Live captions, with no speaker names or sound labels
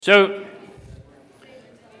So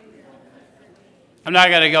I'm not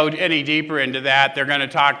going to go any deeper into that. They're going to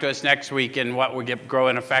talk to us next week in what we grow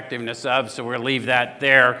in effectiveness of, so we'll leave that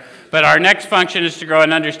there. But our next function is to grow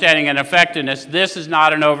in understanding and effectiveness. This is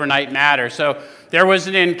not an overnight matter. So there was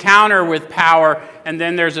an encounter with power, and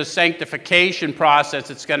then there's a sanctification process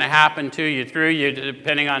that's going to happen to you, through you,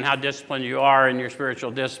 depending on how disciplined you are in your spiritual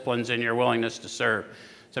disciplines and your willingness to serve.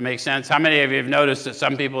 Does that make sense? How many of you have noticed that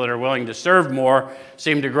some people that are willing to serve more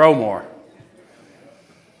seem to grow more?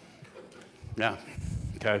 Yeah.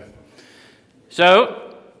 Okay.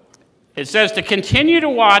 So it says to continue to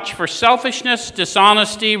watch for selfishness,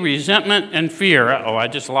 dishonesty, resentment, and fear. Uh-oh, I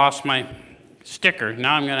just lost my sticker.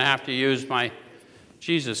 Now I'm going to have to use my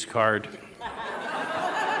Jesus card.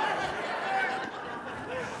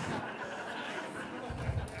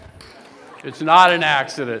 It's not an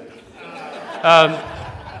accident.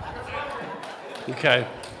 Okay.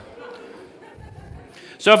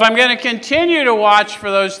 So if I'm going to continue to watch for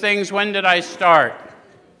those things, when did I start?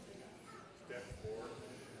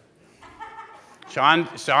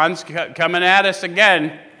 Sean's coming at us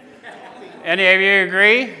again. Any of you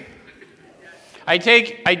agree? I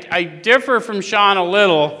differ from Sean a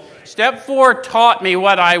little. Step 4 taught me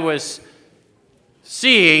what I was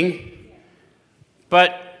seeing,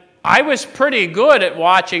 but I was pretty good at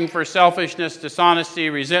watching for selfishness,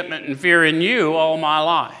 dishonesty, resentment, and fear in you all my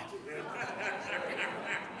life.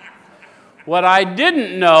 What I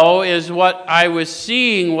didn't know is what I was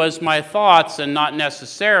seeing was my thoughts and not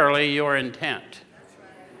necessarily your intent.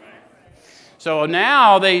 So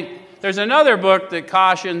now there's another book that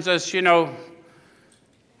cautions us,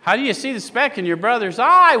 how do you see the speck in your brother's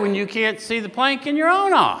eye when you can't see the plank in your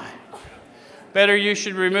own eye? Better you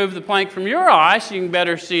should remove the plank from your eye so you can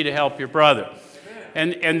better see to help your brother.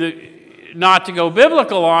 Not to go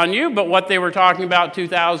biblical on you, but what they were talking about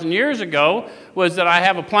 2,000 years ago was that I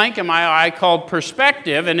have a plank in my eye called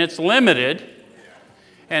perspective, and it's limited.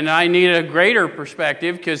 And I need a greater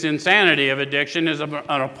perspective because insanity of addiction is an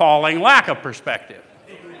appalling lack of perspective.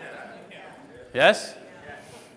 Yes?